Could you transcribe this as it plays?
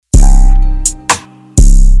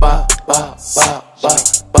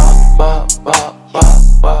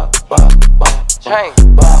Chain.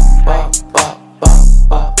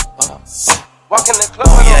 Walk in the club,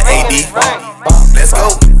 oh yeah, AD. Let's go.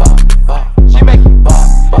 She make it.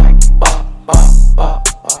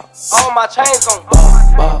 All my chains on.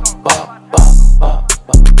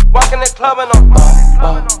 Walk in the club and I'm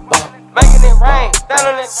making it rain. Stand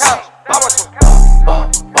on the couch.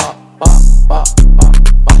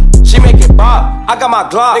 She make it bop. I got my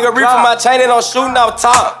Glock. Nigga reef for my chain and I'm shooting out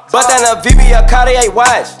top. But then a VB, a Cartier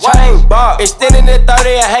watch. Chain bop. Extending it 30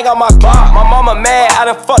 and hang on my Glock. My mama mad, I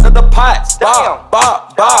done fucked up the pots. Bop,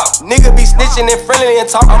 bop, bop. Nigga be snitching and friendly and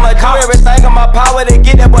talking. I'ma do everything on my power to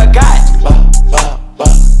get that boy got.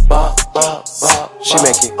 She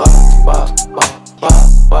make it.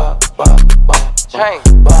 Chain.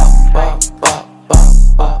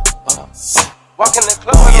 Walk in the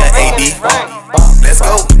club, oh yeah, AD. Let's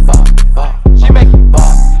go. She make it.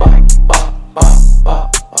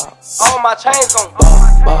 All my chains on.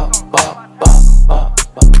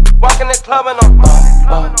 Walk in the club and I'm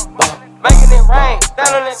making it rain.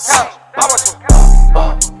 Stand on the couch.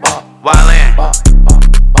 Wildin'.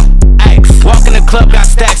 Ay, walk in the club, got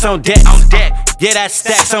stacks on deck. Yeah, that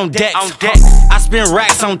stacks on deck. I spend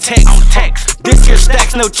racks on text. This here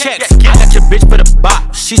stacks, no checks. I got your bitch for the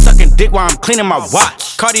box. She sucking dick while I'm cleaning my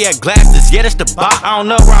watch. Cardiac glasses, yeah, that's the bop. I don't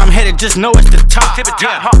know where I'm headed, just know it's the top. Yeah,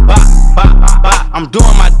 bop, bop, bop. I'm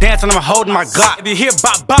doing my dance and I'm holding my Glock. If you hear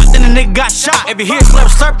bop, bop, then the nigga got shot. If you hear slurp,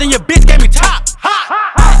 slurp, then your bitch gave me top.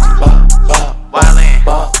 Wildin'.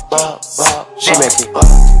 She make it.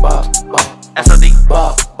 SOD.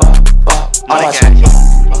 Money gang.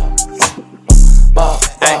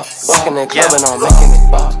 Walk in the club and I'm making it.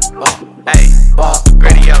 Hey,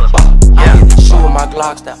 Grady Yellow. Yeah, shoot with my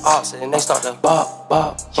Glocks, that ox, and they start to bop.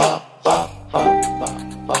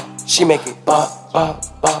 She make it bop.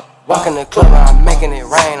 Walk in the club and I'm making it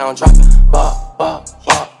rain. I'm dropping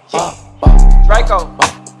Draco.